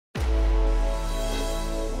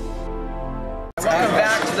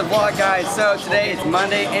to the vlog, guys. So today is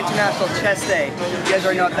Monday, International Chest Day. You guys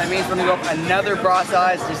already know what that means. We're gonna go up another bra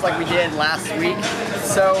size just like we did last week.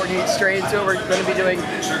 So we're gonna get straight into it. We're gonna be doing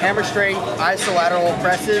hammer strength isolateral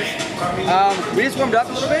presses. We just warmed up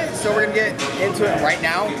a little bit, so we're gonna get into it right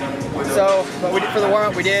now. So what we did for the warm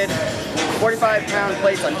up, we did 45-pound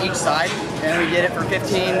plates on each side, and we did it for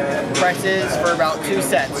 15 presses for about 2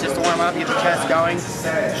 sets, just to warm up, get the chest going.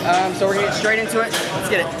 So we're gonna get straight into it. Let's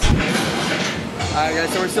get it. Alright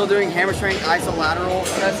guys, so we're still doing hammer strength isolateral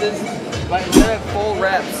presses, but instead of full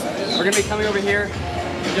reps, we're gonna be coming over here,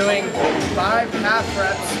 doing 5 half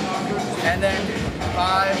reps, and then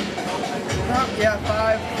 5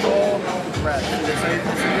 full reps. So this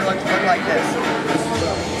will look like this.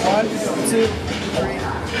 1, 2, 3,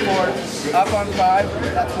 4, up on 5,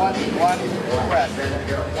 that's one rep.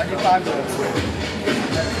 I do 5 of those.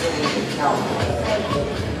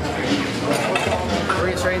 We're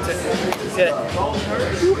getting straight into it. Let's hit it.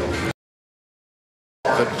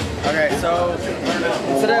 Okay, so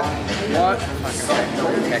instead of one,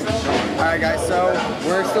 okay. Alright guys, so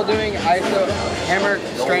we're still doing iso hammer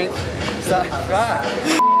strength stuff.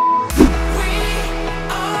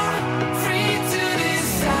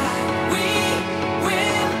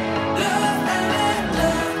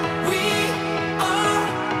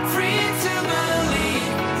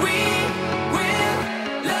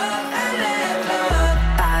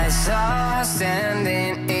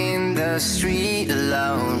 Standing in the street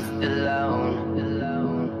alone.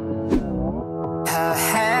 Her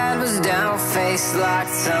head was down, face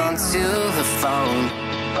locked onto the phone.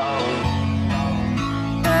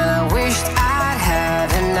 And I wished I'd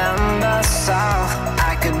had a number so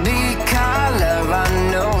I could be color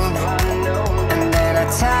unknown. And then I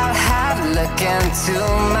tell her to look into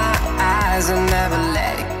my eyes and never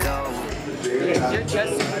let it go. Yeah, your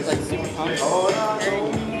chest is like super pumped.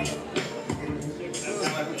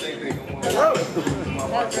 Hello.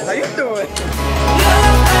 How you doing?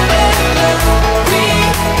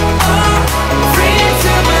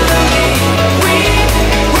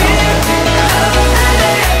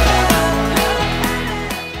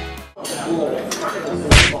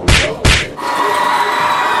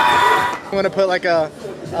 I'm gonna put like a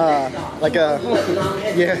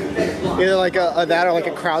yeah, either like a that or like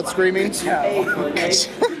a crowd screaming.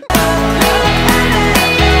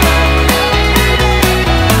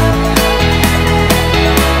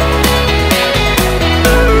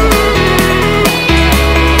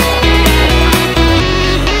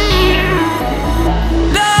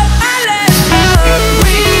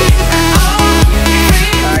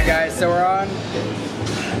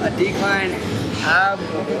 Decline ab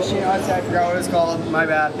machine. I forgot what it's called, my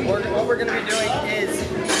bad. What we're going to be doing is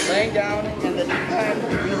laying down in the decline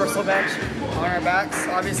universal bench on our backs,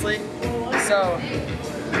 obviously. So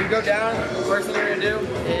we go down, the first thing we're going to do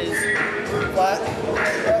is flat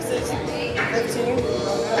presses, 15.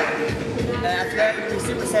 And after that, we're going to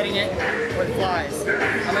be supersetting it with flies.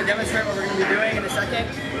 I'm going to demonstrate what we're going to be doing in a second.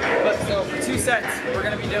 But so for 2 sets, we're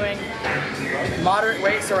going to be doing moderate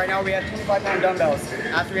weight. So right now we have 25-pound dumbbells.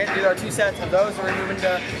 After we do our 2 sets of those, we're going to move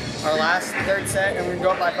into our last 3rd set, and we're going to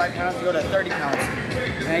go up by 5 pounds to go to 30 pounds.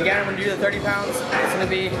 And again, when you do the 30 pounds, it's going to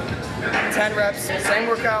be 10 reps, same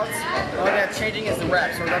workouts. The only thing that's changing is the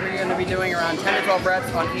reps. We're probably going to be doing around 10 to 12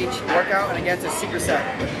 reps on each workout, and again, it's a superset.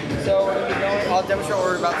 So we're going to be going, I'll demonstrate what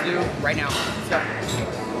we're about to do right now. Let's go.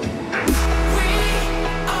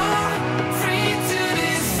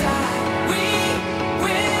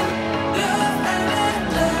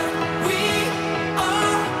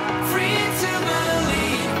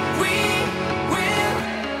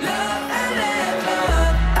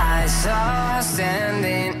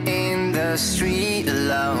 Standing in the street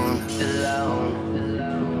alone.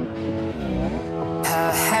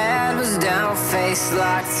 Her head was down, face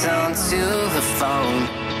locked onto the phone.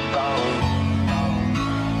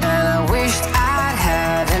 And I wished I'd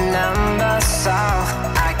had a number so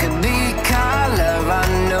I could be color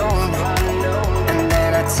unknown. And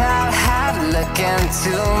then I tell her to look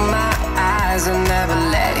into my eyes and never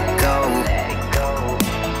let it go.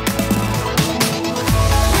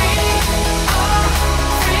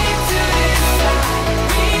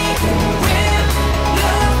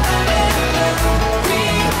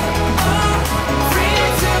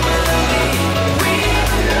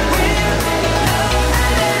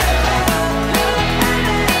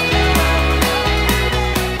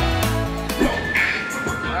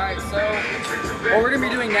 What we're going to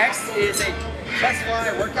be doing next is a chest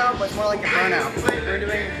fly workout, but it's more like a burnout. We're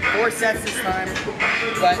doing 4 sets this time,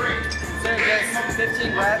 but instead of just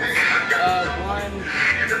 15 reps of one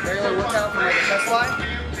regular workout from like a chest fly,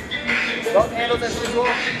 both handles as usual.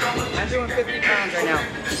 I'm doing 50 pounds right now.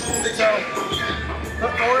 So,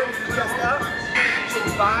 foot forward, chest up,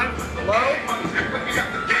 5 low,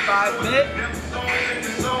 5 mid,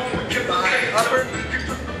 5 upper,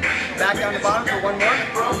 back down to bottom for one more.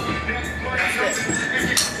 That's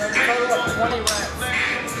it. So a total of 20 reps.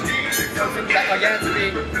 So again, it's going to be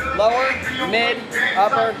lower, mid,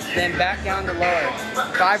 upper, then back down to lower.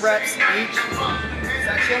 5 reps each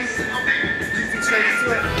section. Straight into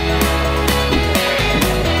it.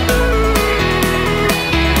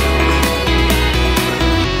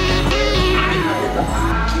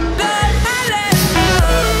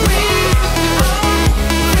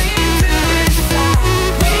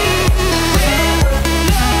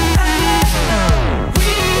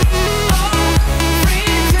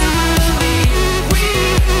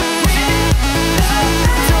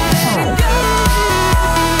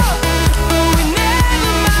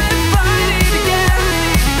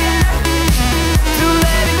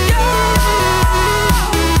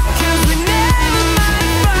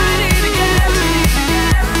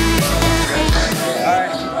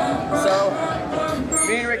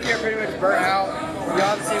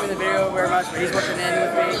 But he's working in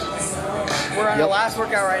with me. We're on the last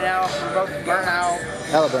workout right now. We're both burnt out.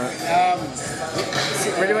 Hella burnt.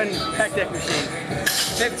 We're doing pec deck machine.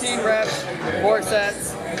 15 reps, 4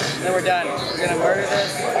 sets, then we're done. We're gonna murder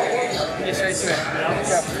this and get straight to it.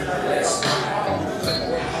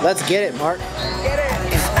 Let's get it, Mark. Get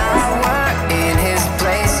it. If I were in his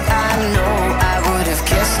place, I know I would have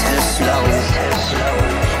kissed her slow.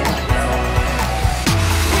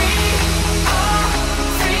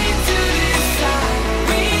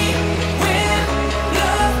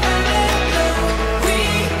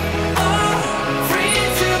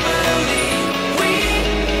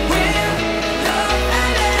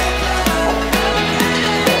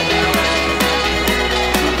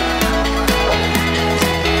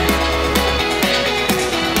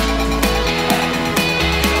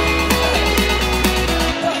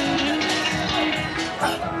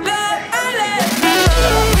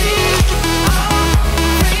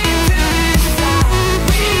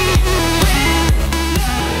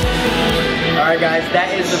 Alright guys,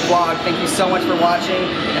 that is the vlog. Thank you so much for watching.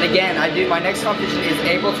 And again, my next competition is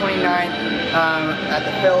April 29th at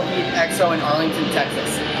the Phil Heath Expo in Arlington,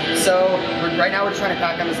 Texas. So right now we're just trying to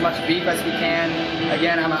pack on as much beef as we can.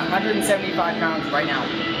 Again, I'm at 175 pounds right now.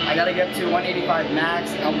 I gotta get to 185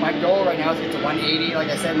 max. My goal right now is to get to 180, like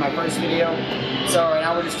I said in my first video. So right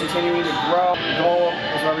now we're just continuing to grow. The goal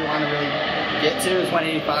is where we want to really get to is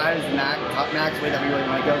 185 is the top max weight that we really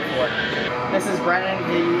want to go for. This is Brennan.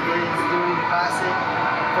 He is doing the classic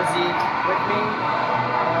physique with me.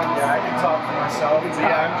 Yeah, I can talk for myself.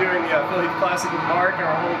 Yeah, I'm doing the Philly Classic with Mark and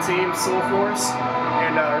our whole team, Soul Force,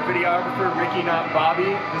 and our videographer, Ricky, not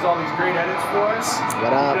Bobby, does all these great edits for us.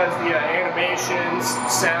 What up? He does the animations,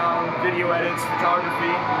 sound, video edits,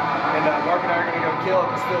 photography, and Mark and I are going to go kill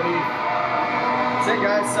it this Philly. That's it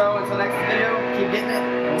guys, so until next video, keep getting it,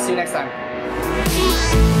 and we'll see you next time.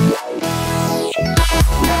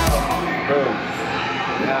 Boom.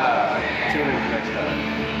 Tune in next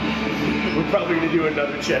time. We're probably going to do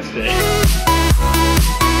another chest day.